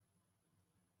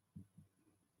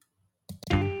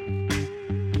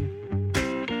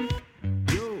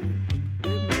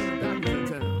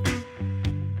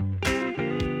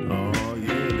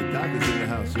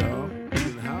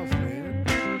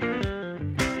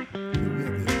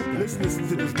Listen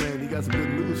to this man. He got some good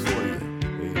news for you.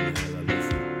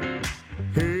 Listen.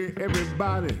 Hey,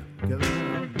 everybody,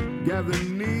 gather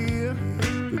near.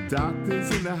 The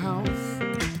doctor's in the house,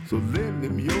 so lend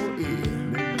him your ear.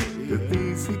 The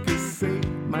things he can say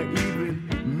might even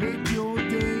make your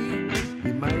day.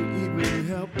 He might even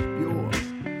help your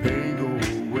pain go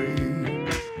away.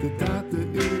 The doctor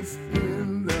is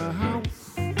in the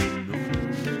house.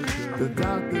 The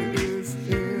doctor is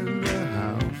in the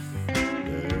house.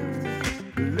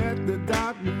 Let the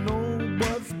doctor know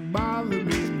what's bothering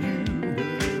you.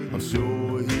 I'm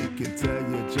sure he can tell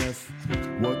you just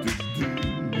what to do.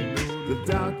 The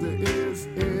doctor is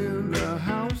in the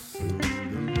house.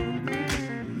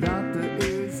 Doctor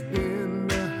is in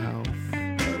the house.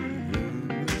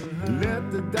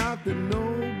 Let the doctor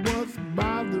know what's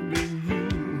bothering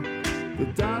you.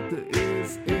 The doctor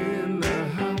is in the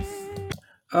house.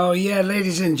 Oh, yeah,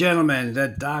 ladies and gentlemen, the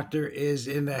doctor is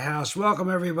in the house. Welcome,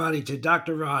 everybody, to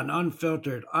Dr. Ron,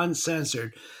 unfiltered,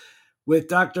 uncensored, with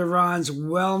Dr. Ron's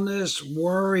Wellness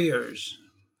Warriors.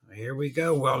 Here we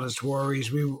go, Wellness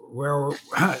Warriors.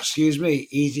 Excuse me,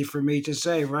 easy for me to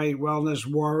say, right? Wellness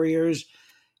Warriors.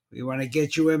 We want to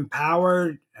get you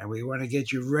empowered and we want to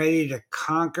get you ready to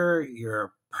conquer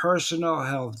your personal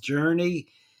health journey.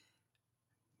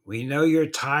 We know you're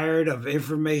tired of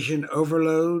information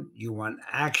overload. You want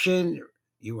action.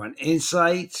 You want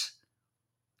insights.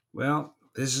 Well,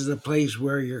 this is a place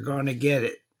where you're going to get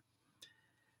it.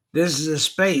 This is a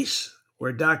space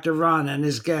where Dr. Ron and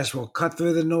his guests will cut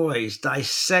through the noise,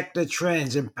 dissect the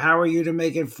trends, empower you to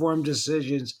make informed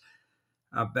decisions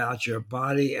about your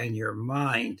body and your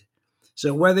mind.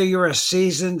 So whether you're a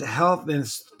seasoned health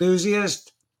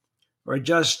enthusiast or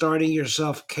just starting your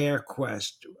self-care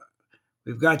quest,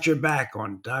 we've got your back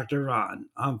on Dr. Ron,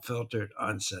 unfiltered,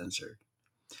 uncensored.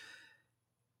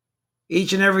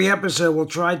 Each and every episode will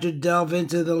try to delve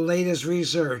into the latest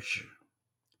research.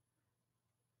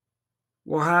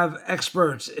 We'll have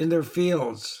experts in their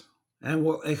fields and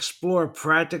we'll explore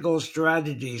practical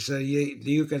strategies so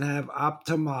you can have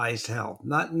optimized health,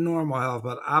 not normal health,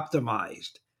 but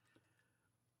optimized.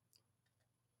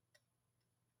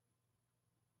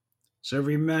 So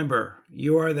remember,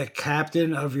 you are the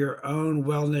captain of your own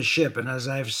wellness ship. And as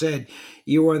I've said,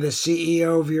 you are the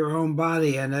CEO of your own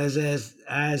body. And as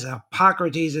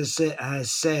Hippocrates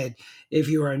has said, if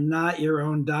you are not your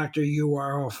own doctor, you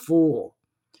are a fool.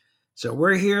 So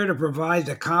we're here to provide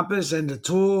the compass and the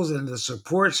tools and the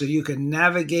support so you can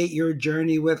navigate your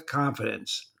journey with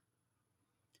confidence.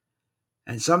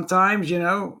 And sometimes,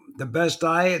 the best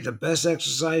diet, the best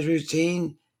exercise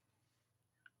routine,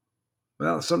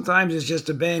 well, sometimes it's just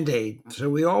a Band-Aid. So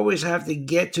we always have to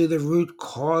get to the root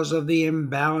cause of the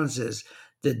imbalances,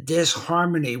 the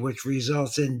disharmony, which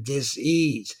results in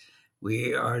dis-ease.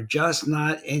 We are just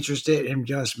not interested in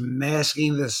just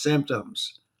masking the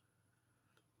symptoms.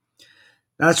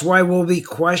 That's why we'll be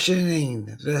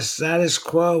questioning the status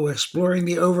quo, exploring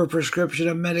the overprescription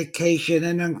of medication,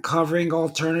 and uncovering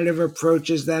alternative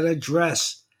approaches that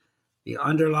address the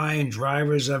underlying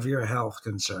drivers of your health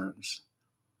concerns.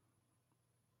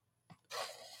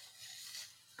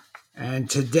 And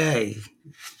today,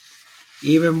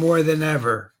 even more than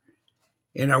ever,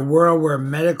 in a world where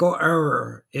medical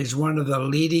error is one of the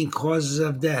leading causes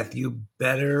of death, you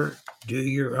better do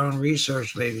your own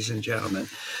research, ladies and gentlemen.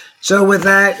 So with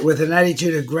that, with an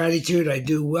attitude of gratitude, I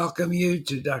do welcome you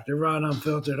to Dr. Ron,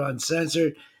 Unfiltered,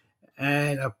 Uncensored,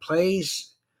 and a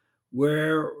place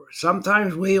where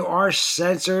sometimes we are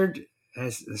censored,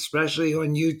 especially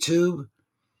on YouTube,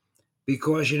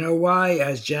 because you know why?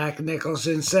 As Jack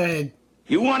Nicholson said,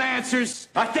 you want answers?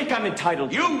 I think I'm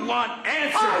entitled. You want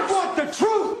answers? I want the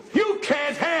truth! You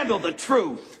can't handle the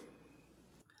truth!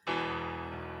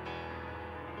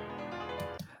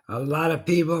 A lot of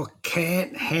people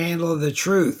can't handle the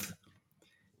truth.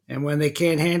 And when they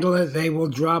can't handle it, they will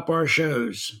drop our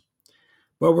shows.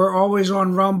 But we're always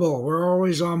on Rumble. We're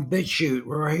always on BitChute.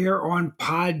 We're here on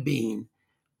Podbean.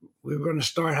 We're going to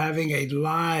start having a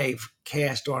live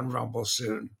cast on Rumble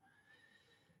soon.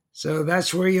 So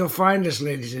that's where you'll find us,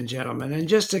 ladies and gentlemen. And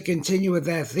just to continue with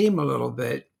that theme a little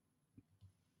bit,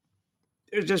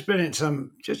 there's just been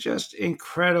some just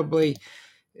incredibly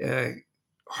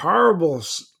horrible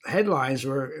headlines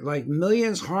where like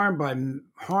millions harmed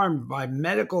by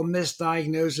medical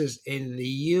misdiagnosis in the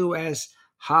U.S.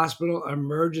 hospital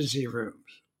emergency rooms.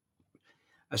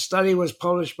 A study was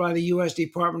published by the U.S.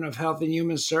 Department of Health and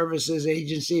Human Services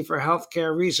Agency for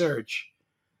Healthcare Research.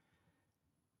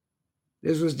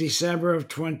 This was December of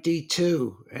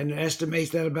 22, and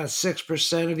estimates that about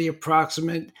 6% of the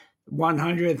approximate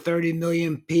 130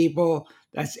 million people,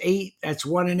 that's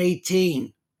 1 in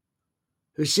 18,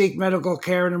 who seek medical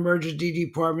care in emergency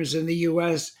departments in the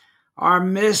U.S. are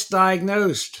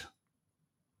misdiagnosed.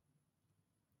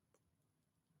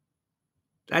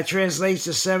 That translates to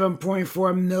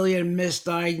 7.4 million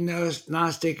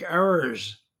misdiagnostic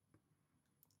errors.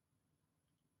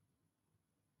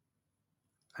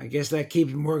 I guess that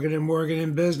keeps Morgan & Morgan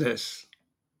in business.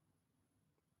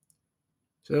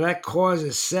 So that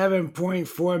causes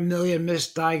 7.4 million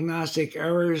misdiagnostic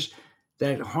errors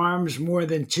that harms more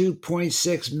than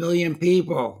 2.6 million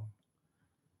people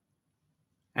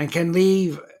and can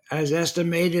leave, as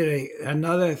estimated,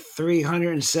 another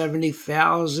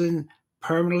 370,000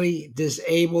 permanently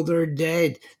disabled or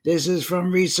dead. This is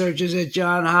from researchers at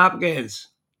Johns Hopkins.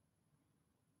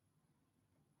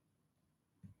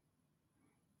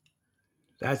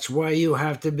 That's why you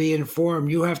have to be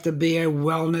informed. You have to be a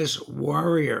wellness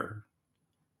warrior.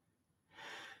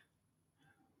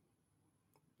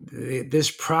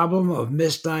 This problem of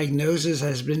misdiagnosis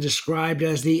has been described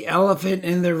as the elephant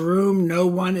in the room no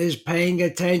one is paying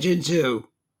attention to.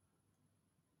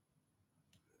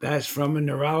 That's from a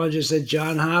neurologist at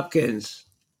Johns Hopkins.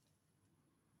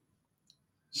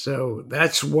 So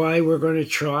that's why we're going to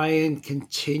try and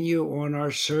continue on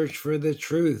our search for the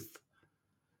truth.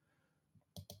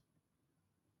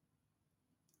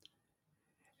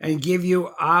 And give you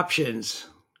options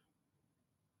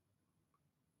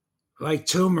like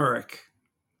turmeric.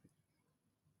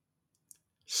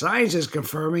 Science is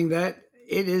confirming that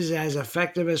it is as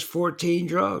effective as 14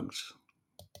 drugs.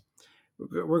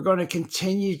 We're going to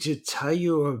continue to tell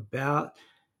you about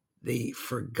the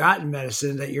forgotten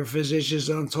medicine that your physicians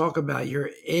don't talk about,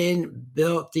 your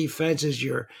inbuilt defenses,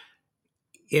 your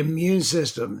immune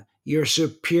system, your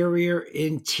superior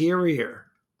interior.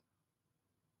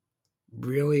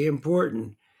 Really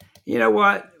important. You know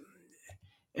what?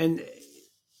 And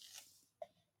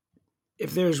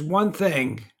if there's one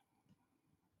thing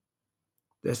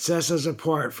that sets us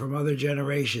apart from other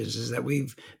generations is that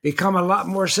we've become a lot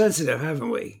more sensitive, haven't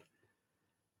we?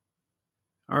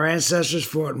 Our ancestors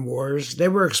fought in wars. They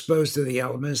were exposed to the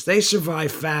elements. They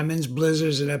survived famines,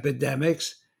 blizzards, and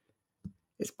epidemics.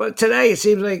 But today it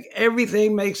seems like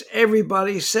everything makes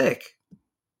everybody sick,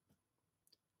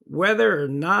 whether or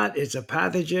not it's a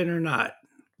pathogen or not.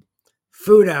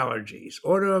 Food allergies,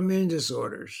 autoimmune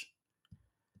disorders.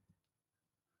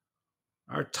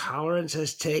 Our tolerance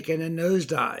has taken a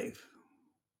nosedive.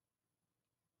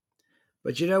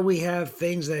 But you know, we have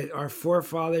things that our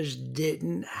forefathers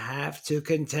didn't have to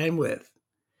contend with.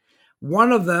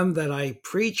 One of them that I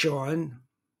preach on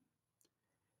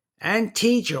and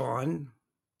teach on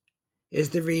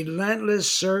is the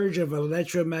relentless surge of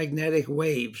electromagnetic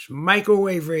waves,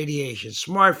 microwave radiation,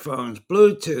 smartphones,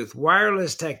 Bluetooth,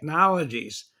 wireless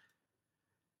technologies.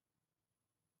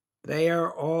 They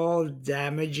are all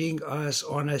damaging us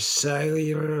on a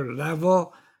cellular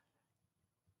level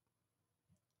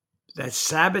that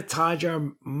sabotage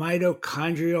our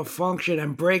mitochondrial function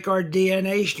and break our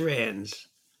DNA strands.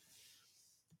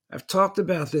 I've talked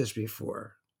about this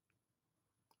before.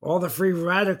 All the free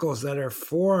radicals that are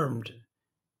formed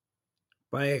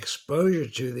by exposure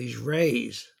to these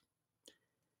rays.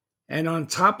 And on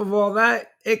top of all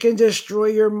that, it can destroy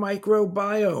your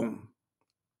microbiome.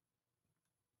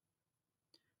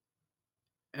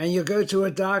 And you go to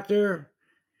a doctor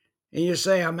and you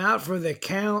say, I'm out for the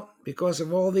count because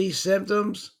of all these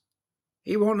symptoms,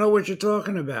 he won't know what you're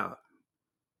talking about.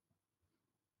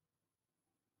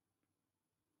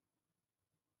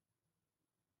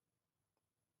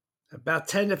 About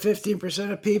 10 to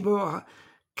 15% of people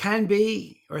can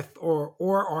be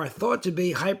or are thought to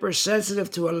be hypersensitive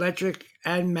to electric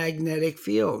and magnetic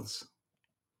fields.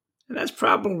 And that's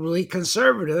probably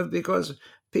conservative because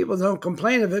people don't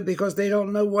complain of it because they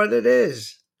don't know what it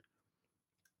is.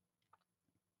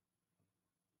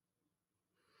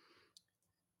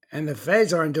 And the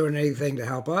feds aren't doing anything to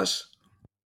help us.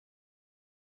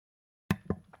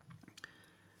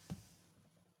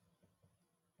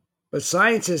 But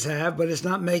scientists have, but it's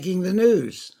not making the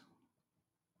news.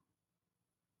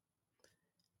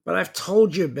 But I've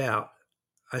told you about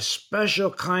a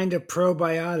special kind of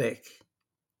probiotic.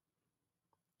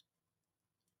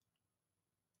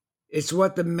 It's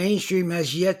what the mainstream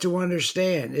has yet to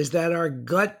understand, is that our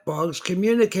gut bugs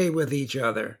communicate with each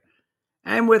other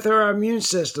and with our immune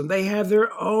system. They have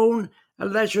their own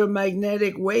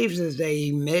electromagnetic waves that they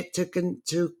emit to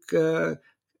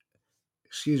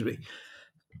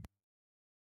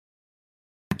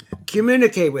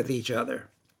communicate with each other.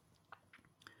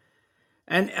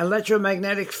 And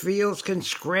electromagnetic fields can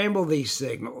scramble these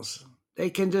signals. They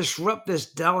can disrupt this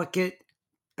delicate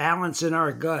balance in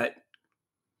our gut.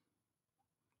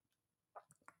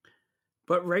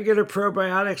 But regular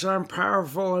probiotics aren't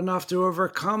powerful enough to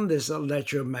overcome this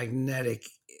electromagnetic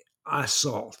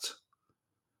assault.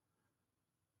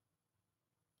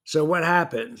 So what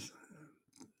happens?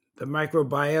 The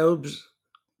microbiomes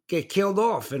get killed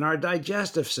off in our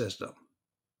digestive system.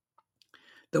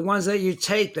 The ones that you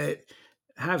take that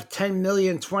have 10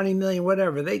 million, 20 million,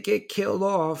 whatever, they get killed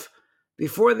off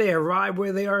before they arrive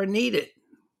where they are needed.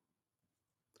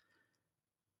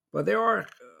 But there are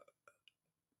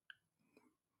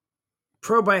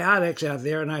probiotics out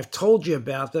there, and I've told you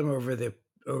about them over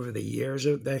the years,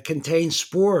 that contain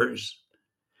spores.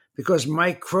 Because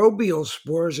microbial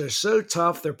spores are so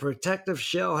tough, their protective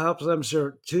shell helps them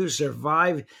to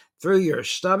survive through your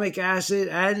stomach acid,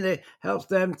 and it helps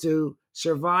them to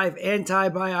survive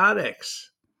antibiotics.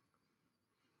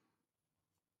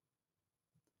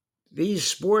 These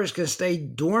spores can stay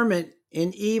dormant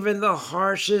in even the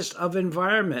harshest of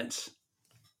environments.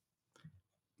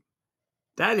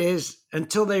 That is,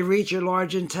 until they reach your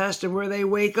large intestine, where they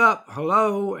wake up,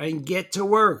 and get to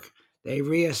work. They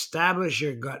reestablish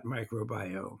your gut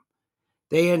microbiome.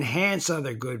 They enhance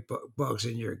other good bugs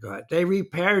in your gut. They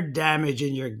repair damage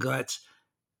in your gut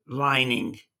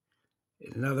lining.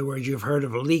 In other words, you've heard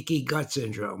of leaky gut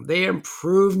syndrome. They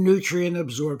improve nutrient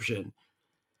absorption.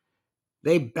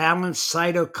 They balance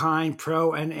cytokine,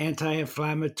 pro, and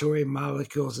anti-inflammatory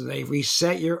molecules, and they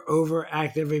reset your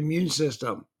overactive immune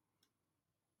system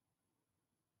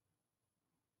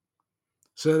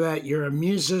so that your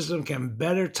immune system can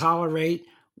better tolerate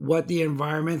what the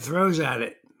environment throws at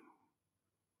it.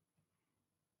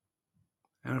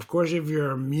 And of course, if your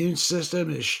immune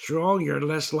system is strong, you're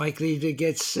less likely to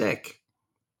get sick.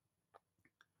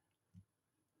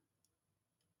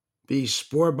 These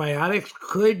spore biotics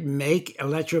could make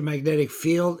electromagnetic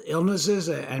field illnesses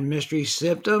and mystery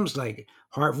symptoms like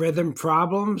heart rhythm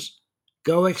problems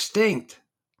go extinct.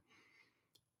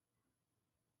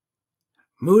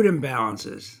 Mood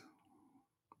imbalances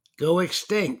go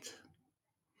extinct.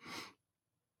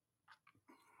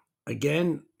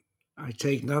 Again, I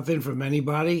take nothing from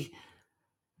anybody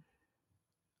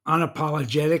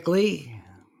unapologetically,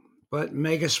 but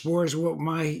Megaspore is what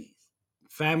my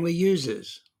family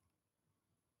uses.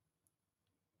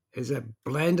 It's a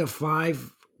blend of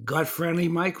 5 gut-friendly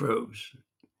microbes.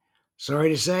 Sorry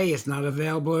to say, it's not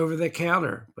available over the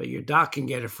counter, but your doc can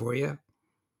get it for you.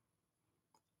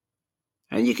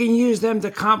 And you can use them to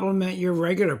complement your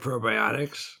regular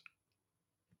probiotics.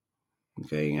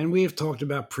 Okay, and we have talked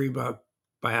about prebiotics,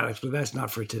 but that's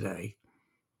not for today.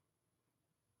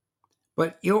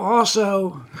 But you'll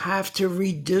also have to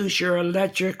reduce your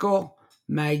electrical,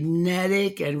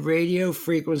 magnetic, and radio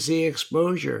frequency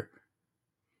exposure.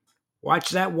 Watch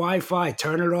that Wi-Fi.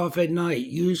 Turn it off at night.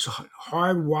 Use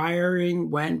hard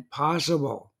wiring when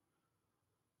possible.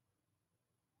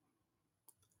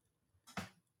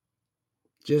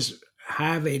 Just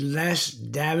have a less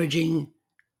damaging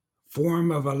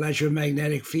form of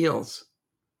electromagnetic fields.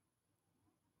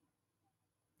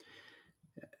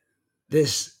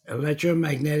 This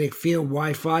electromagnetic field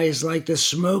Wi-Fi is like the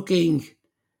smoking,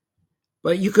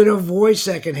 but you can avoid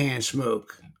secondhand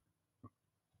smoke.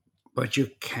 But you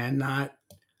cannot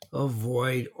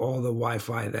avoid all the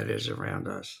Wi-Fi that is around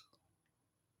us.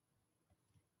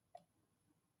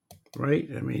 Right?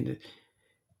 I mean,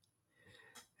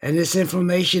 and this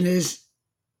inflammation is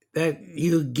that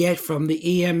you get from the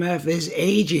EMF is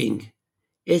aging.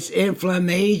 It's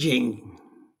inflammaging.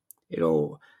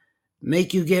 It'll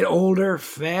make you get older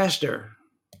faster.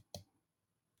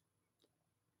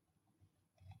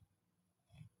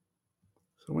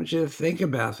 So I want you to think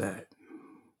about that.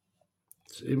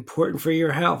 It's important for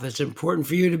your health. It's important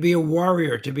for you to be a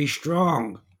warrior, to be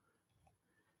strong.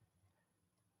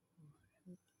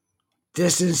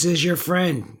 Distance is your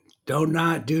friend. Do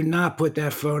not put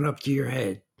that phone up to your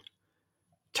head.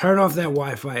 Turn off that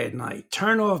Wi-Fi at night.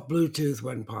 Turn off Bluetooth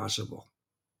when possible.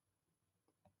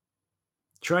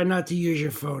 Try not to use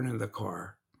your phone in the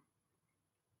car.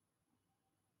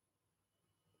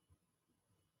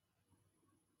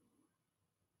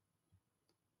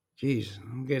 Geez,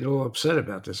 I'm getting a little upset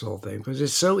about this whole thing because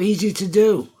it's so easy to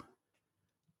do.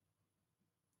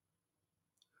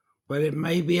 But it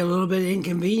may be a little bit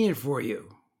inconvenient for you.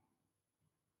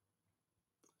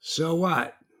 So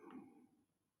what?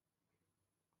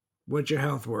 What's your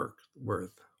health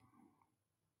worth?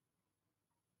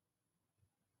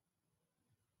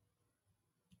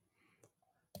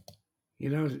 You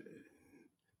know,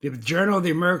 the Journal of the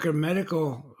American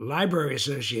Medical Library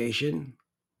Association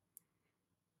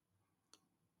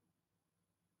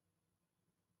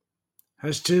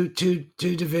has two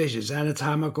divisions,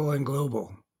 anatomical and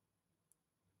global.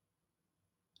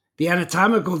 The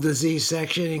anatomical disease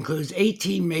section includes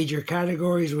 18 major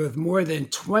categories with more than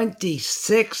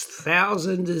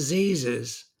 26,000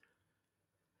 diseases.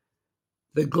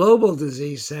 The global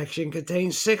disease section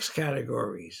contains 6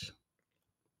 categories.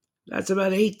 That's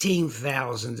about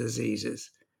 18,000 diseases.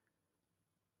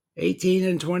 18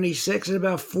 and 26 is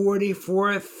about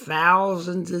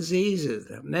 44,000 diseases.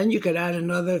 And then you could add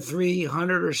another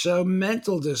 300 or so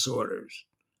mental disorders.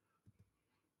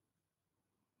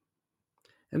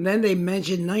 And then they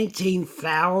mentioned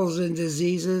 19,000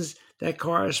 diseases that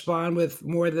correspond with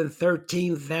more than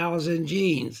 13,000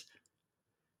 genes.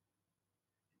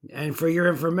 And for your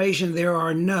information, there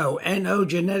are no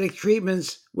genetic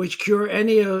treatments which cure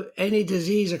any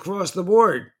disease across the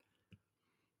board.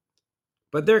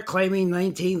 But they're claiming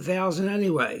 19,000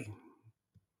 anyway.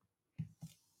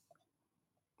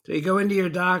 So you go into your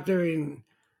doctor and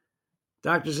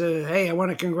doctor says, hey, I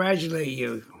want to congratulate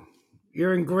you.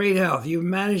 You're in great health. You've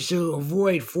managed to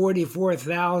avoid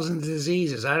 44,000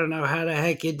 diseases. I don't know how the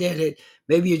heck you did it.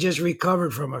 Maybe you just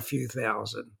recovered from a few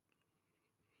thousand.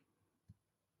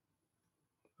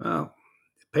 Well,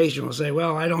 the patient will say,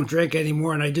 well, I don't drink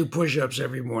anymore and I do push-ups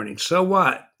every morning. So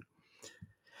what?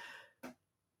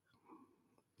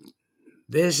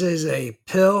 This is a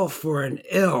pill for an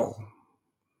ill.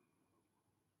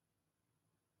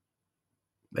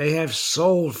 They have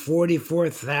sold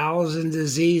 44,000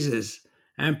 diseases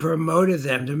and promoted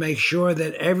them to make sure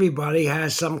that everybody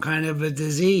has some kind of a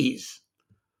disease.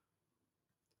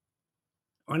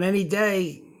 On any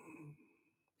day,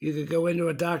 you could go into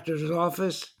a doctor's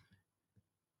office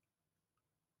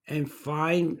and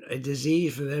find a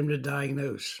disease for them to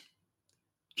diagnose.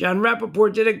 John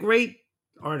Rappaport did a great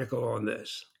article on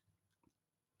this.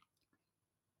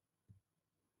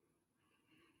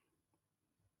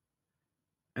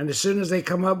 And as soon as they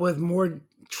come up with more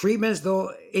treatments,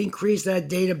 they'll increase that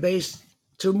database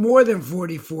to more than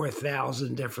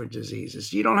 44,000 different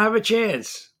diseases. You don't have a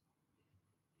chance.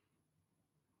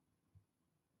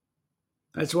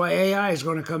 That's why AI is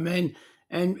going to come in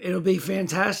and it'll be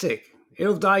fantastic.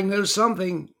 It'll diagnose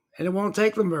something and it won't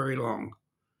take them very long.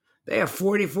 They have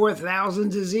 44,000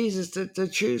 diseases to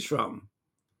choose from.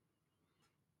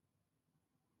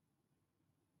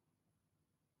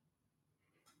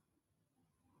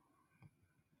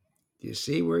 Do you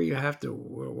see why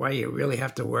you really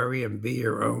have to worry and be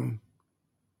your own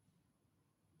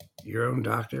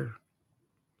doctor?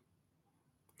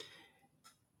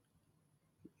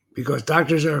 Because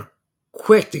doctors are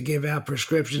quick to give out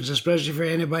prescriptions, especially for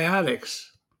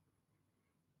antibiotics.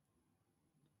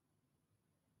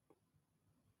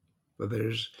 But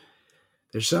there's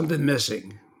something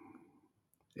missing.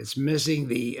 It's missing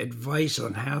the advice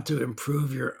on how to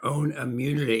improve your own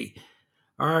immunity.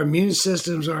 Our immune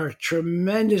systems are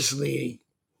tremendously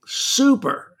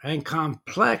super and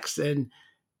complex, and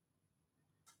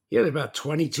there's about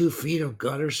 22 feet of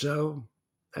gut or so.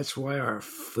 That's why our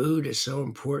food is so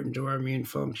important to our immune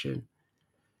function.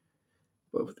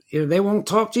 But, they won't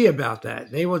talk to you about that.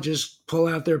 They will just pull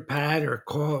out their pad or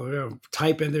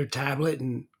type in their tablet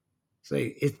and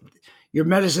say, your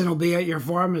medicine will be at your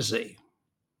pharmacy.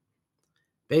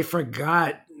 They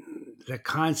forgot the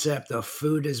concept of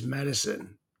food as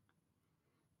medicine.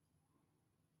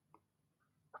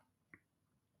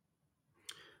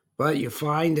 But you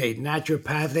find a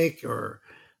naturopathic or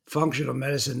functional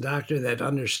medicine doctor that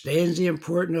understands the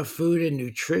importance of food and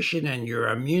nutrition and your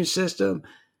immune system,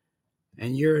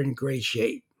 and you're in great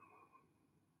shape.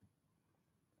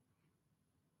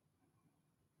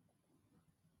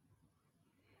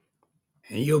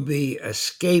 And you'll be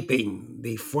escaping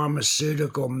the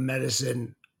pharmaceutical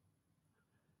medicine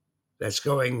that's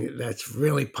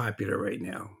really popular right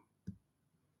now.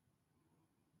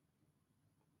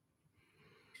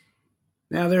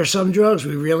 Now, there are some drugs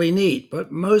we really need,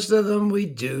 but most of them we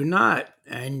do not.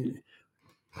 And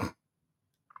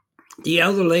the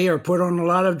elderly are put on a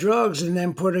lot of drugs and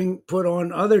then put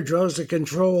on other drugs to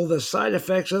control the side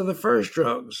effects of the first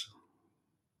drugs.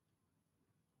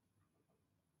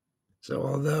 So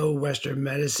although Western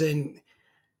medicine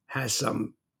has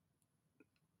some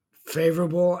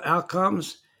favorable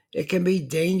outcomes, it can be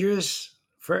dangerous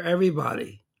for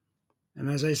everybody. And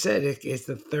as I said, it's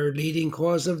the third leading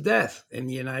cause of death in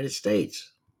the United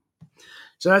States.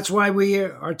 So that's why we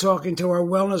are talking to our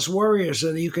wellness warriors,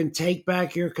 so that you can take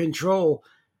back your control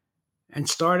and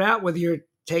start out with your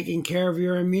taking care of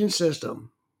your immune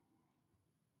system.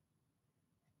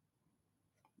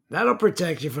 That'll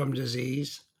protect you from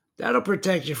disease. That'll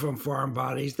protect you from foreign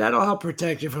bodies. That'll help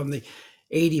protect you from the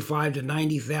 85 to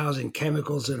 90,000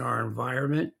 chemicals in our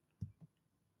environment.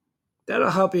 That'll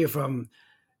help you from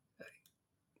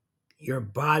your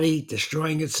body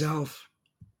destroying itself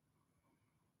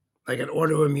like an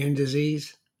autoimmune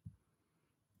disease.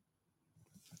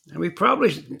 And we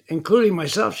probably, including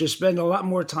myself, should spend a lot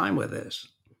more time with this.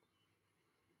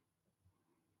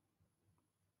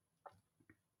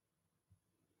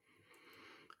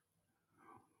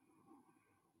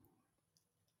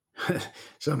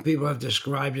 Some people have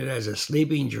described it as a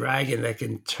sleeping dragon that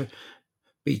can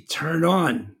be turned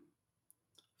on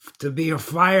to be a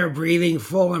fire-breathing,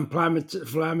 full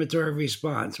inflammatory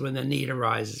response when the need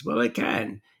arises. Well, it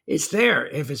can. It's there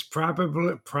if it's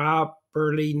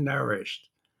properly nourished.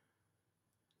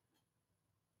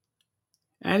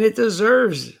 And it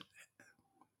deserves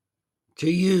to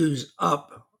use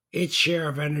up its share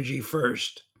of energy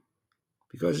first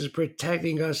because it's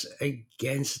protecting us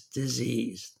against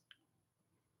disease.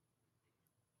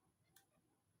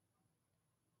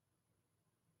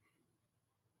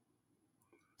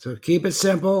 So keep it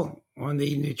simple on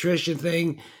the nutrition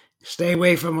thing. Stay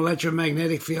away from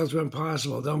electromagnetic fields when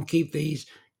possible. Don't keep these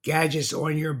gadgets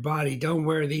on your body. Don't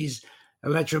wear these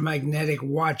electromagnetic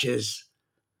watches.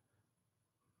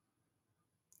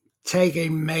 Take a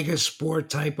mega sport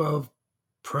type of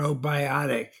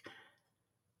probiotic.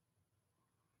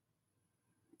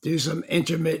 Do some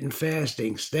intermittent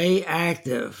fasting. Stay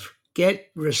active.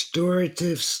 Get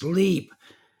restorative sleep.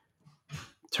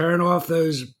 Turn off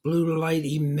those blue light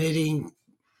emitting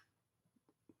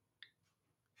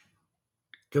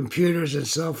computers and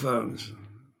cell phones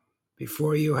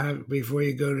before you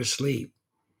go to sleep.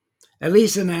 At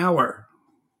least an hour.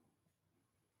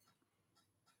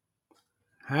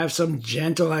 Have some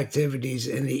gentle activities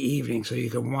in the evening so you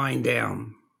can wind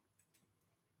down.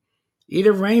 Eat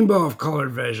a rainbow of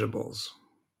colored vegetables.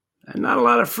 And not a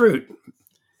lot of fruit.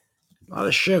 A lot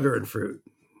of sugar in fruit.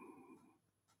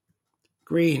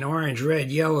 Green, orange, red,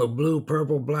 yellow, blue,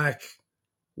 purple, black,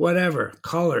 whatever,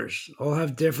 colors, all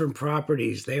have different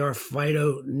properties. They are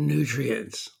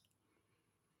phytonutrients.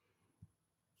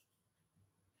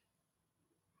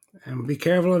 And be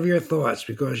careful of your thoughts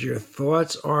because your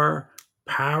thoughts are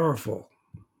powerful.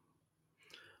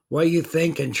 What you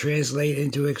think can translate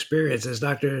into experience. As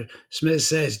Dr. Smith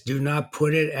says, do not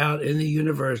put it out in the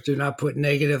universe. Do not put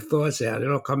negative thoughts out.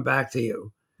 It'll come back to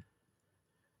you.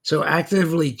 So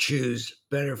actively choose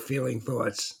better feeling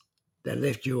thoughts that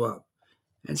lift you up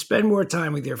and spend more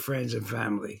time with your friends and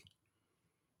family.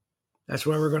 That's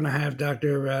why we're going to have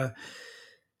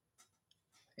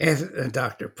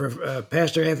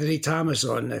Pastor Anthony Thomas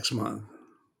on next month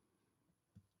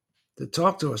to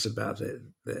talk to us about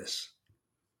this.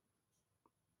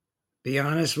 Be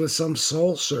honest with some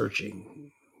soul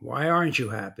searching. Why aren't you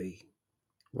happy?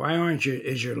 Why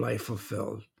is your life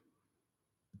fulfilled?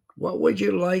 What would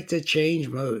you like to change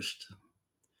most?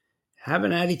 Have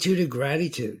an attitude of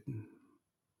gratitude.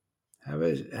 Have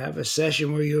a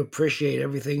session where you appreciate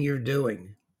everything you're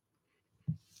doing.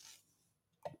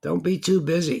 Don't be too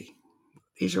busy.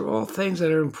 These are all things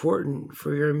that are important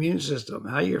for your immune system,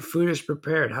 how your food is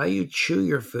prepared, how you chew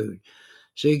your food,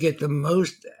 so you get the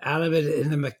most out of it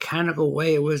in the mechanical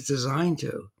way it was designed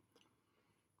to.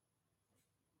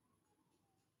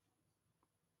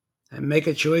 And make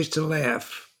a choice to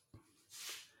laugh.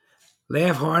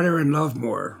 Laugh harder and love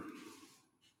more.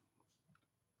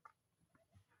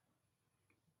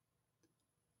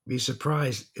 Be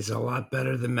surprised, it's a lot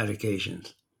better than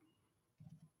medications.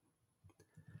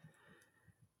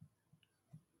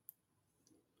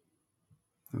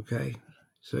 Okay?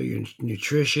 So your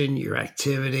nutrition, your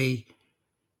activity,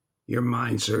 your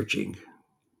mind searching.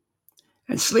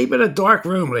 And sleep in a dark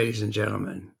room, ladies and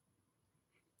gentlemen.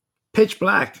 Pitch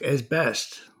black is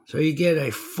best. So you get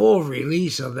a full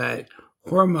release of that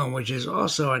hormone, which is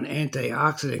also an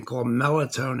antioxidant called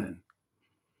melatonin.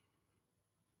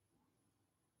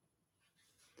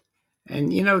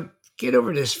 And, get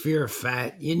over this fear of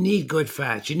fat. You need good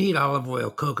fats. You need olive oil,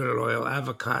 coconut oil,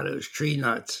 avocados, tree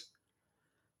nuts.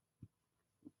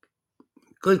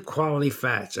 Good quality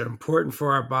fats are important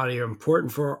for our body, are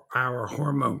important for our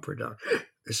hormone production.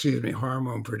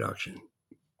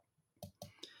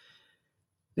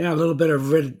 Now, a little bit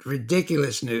of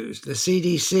ridiculous news. The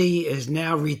CDC is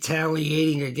now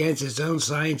retaliating against its own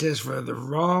scientists for the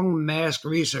wrong mask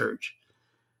research.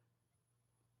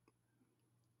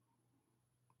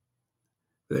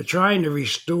 They're trying to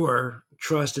restore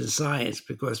trust in science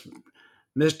because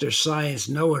Mr. Science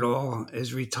Know-It-All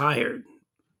is retired.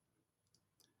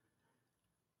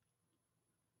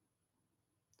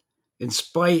 In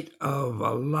spite of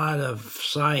a lot of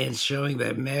science showing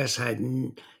that masks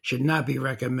should not be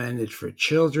recommended for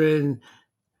children,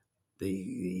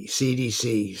 the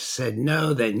CDC said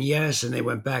no, then yes, and they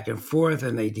went back and forth,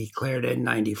 and they declared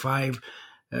N95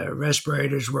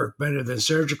 respirators work better than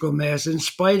surgical masks, in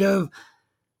spite of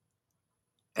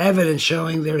evidence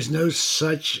showing there's no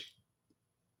such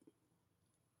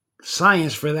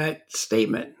science for that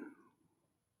statement.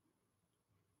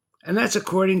 And that's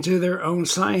according to their own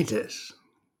scientists.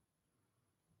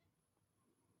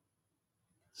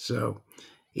 So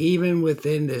even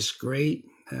within this great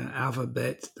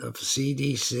alphabet of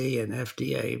CDC and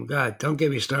FDA, God, don't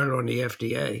get me started on the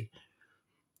FDA.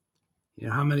 You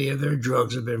know, how many of their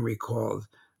drugs have been recalled?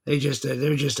 They're just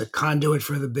a conduit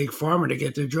for the big pharma to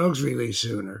get their drugs released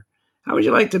sooner. How would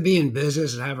you like to be in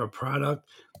business and have a product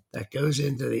that goes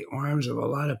into the arms of a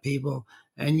lot of people,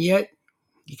 and yet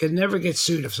you can never get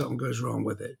sued if something goes wrong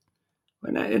with it?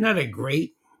 Isn't that a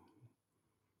great?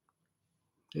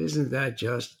 Isn't that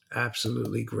just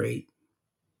absolutely great?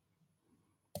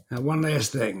 Now, one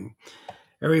last thing.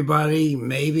 Everybody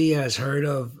maybe has heard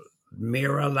of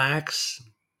Miralax.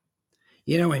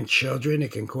 You know, in children,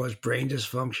 it can cause brain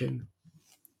dysfunction.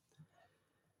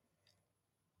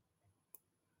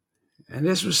 And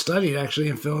this was studied actually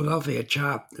in Philadelphia at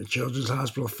CHOP, the Children's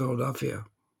Hospital of Philadelphia.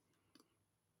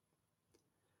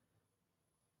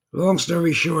 Long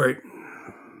story short,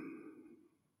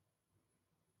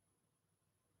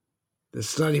 the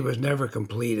study was never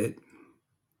completed,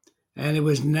 and it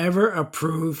was never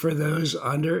approved for those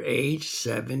under age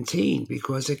 17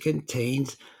 because it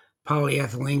contains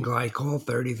polyethylene glycol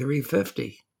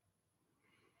 3350.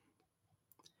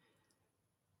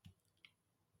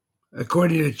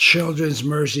 According to Children's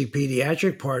Mercy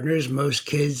Pediatric Partners, most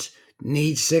kids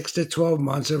need 6 to 12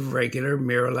 months of regular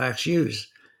Miralax use,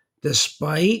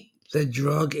 despite the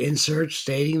drug insert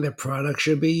stating the product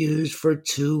should be used for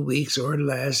 2 weeks or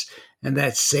less, and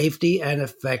that safety and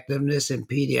effectiveness in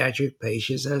pediatric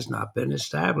patients has not been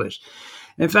established.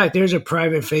 In fact, there's a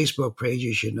private Facebook page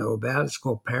you should know about. It's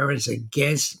called Parents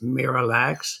Against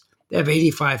Miralax. They have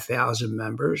 85,000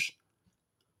 members.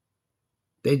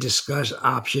 They discuss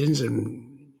options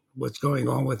and what's going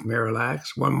on with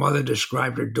Miralax. One mother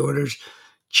described her daughter's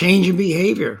change in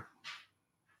behavior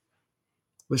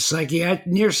with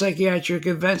near psychiatric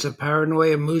events of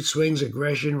paranoia, mood swings,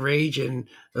 aggression, rage, and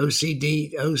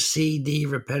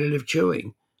OCD, repetitive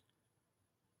chewing,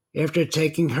 after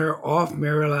taking her off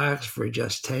Miralax for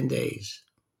just 10 days.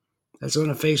 That's on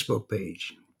a Facebook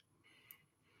page.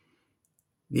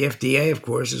 The FDA, of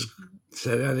course, has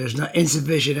said there's not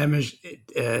insufficient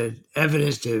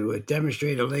evidence to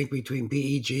demonstrate a link between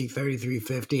PEG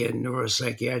 3350 and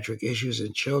neuropsychiatric issues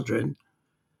in children.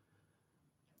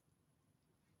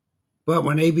 But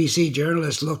when ABC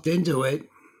journalists looked into it,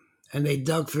 and they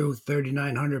dug through a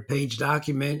 3,900-page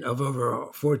document of over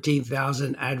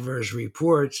 14,000 adverse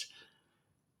reports,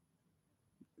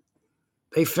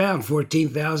 they found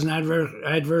 14,000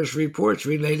 adverse reports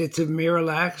related to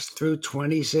Miralax through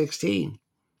 2016.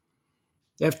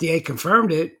 The FDA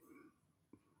confirmed it,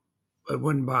 but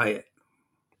wouldn't buy it.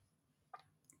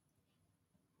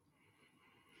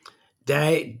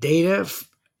 Data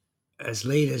as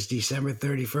late as December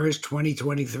 31st,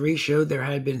 2023 showed there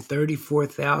had been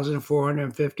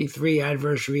 34,453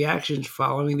 adverse reactions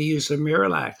following the use of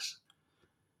Miralax.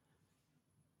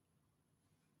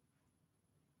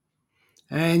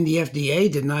 And the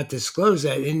FDA did not disclose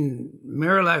that in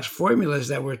Miralax formulas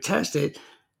that were tested,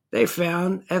 they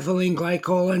found ethylene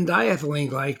glycol and diethylene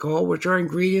glycol, which are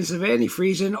ingredients of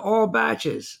antifreeze in all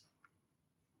batches.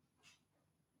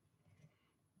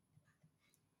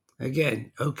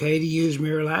 Again, okay to use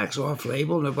Miralax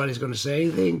off-label. Nobody's going to say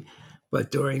anything. But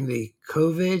during the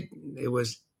COVID,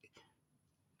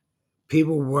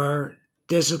 people were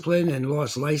disciplined and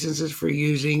lost licenses for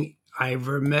using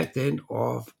ivermectin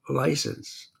off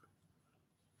license.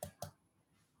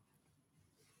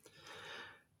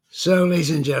 So,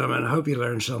 ladies and gentlemen, I hope you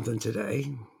learned something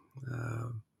today.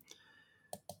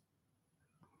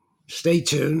 Stay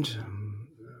tuned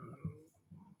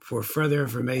for further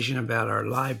information about our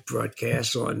live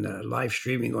broadcasts on live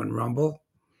streaming on Rumble.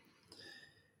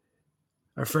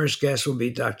 Our first guest will be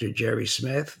Dr. Jerry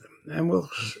Smith, and we'll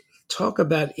talk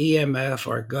about EMF,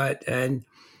 our gut, and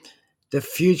the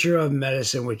future of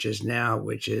medicine, which is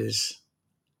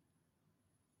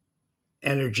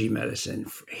energy medicine,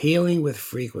 healing with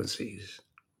frequencies.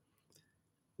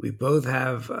 We both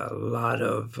have a lot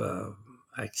of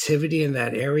activity in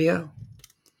that area,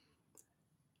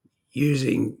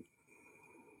 using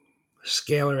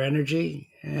scalar energy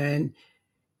and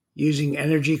using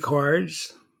energy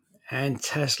cards and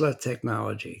Tesla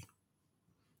technology.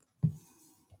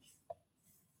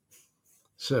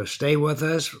 So stay with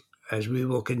us as we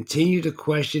will continue to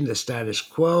question the status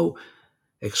quo,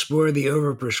 explore the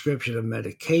overprescription of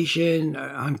medication,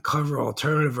 uncover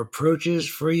alternative approaches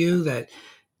for you that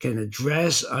can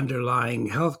address underlying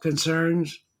health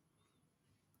concerns.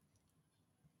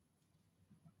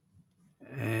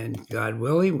 And God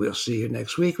willing, we'll see you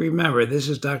next week. Remember, this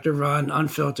is Dr. Ron,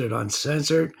 unfiltered,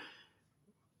 uncensored,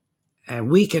 and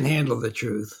we can handle the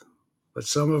truth, but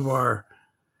some of our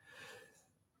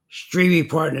streaming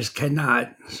partners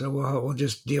cannot, so we'll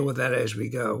just deal with that as we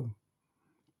go.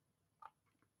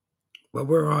 But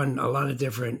we're on a lot of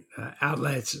different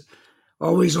outlets,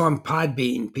 always on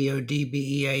Podbean,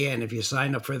 Podbean. If you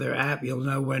sign up for their app, you'll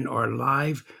know when our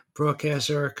live broadcasts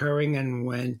are occurring and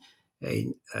when a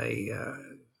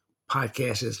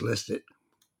podcast is listed.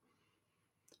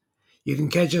 You can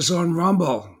catch us on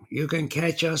Rumble. You can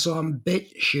catch us on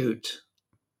BitChute.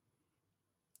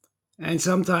 And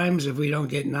sometimes, if we don't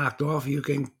get knocked off, you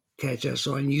can catch us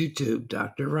on YouTube,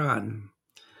 Dr. Ron.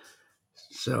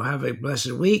 So have a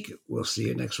blessed week. We'll see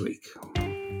you next week.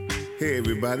 Hey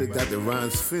everybody, Dr.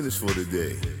 Ron's finished for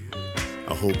today.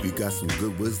 I hope you got some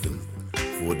good wisdom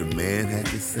for what the man had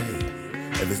to say.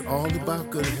 If it's all about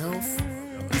good health,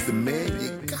 he's the man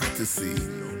you got to see.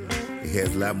 He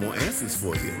has a lot more answers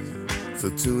for you. So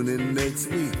tune in next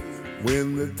week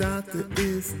when the doctor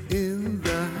is in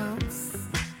the house.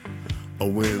 Or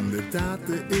when the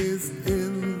doctor is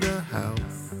in the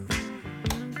house.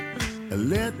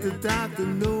 Let the doctor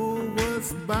know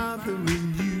what's bothering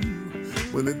you.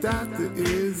 When the doctor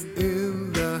is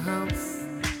in the house.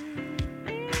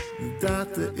 The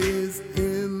doctor is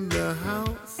in the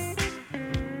house.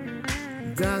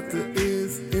 The doctor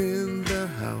is in the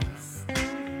house.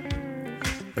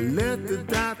 Let the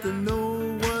doctor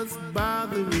know what's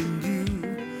bothering you.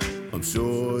 I'm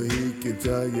sure he can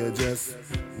tell you just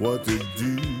what to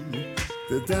do.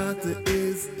 The doctor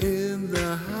is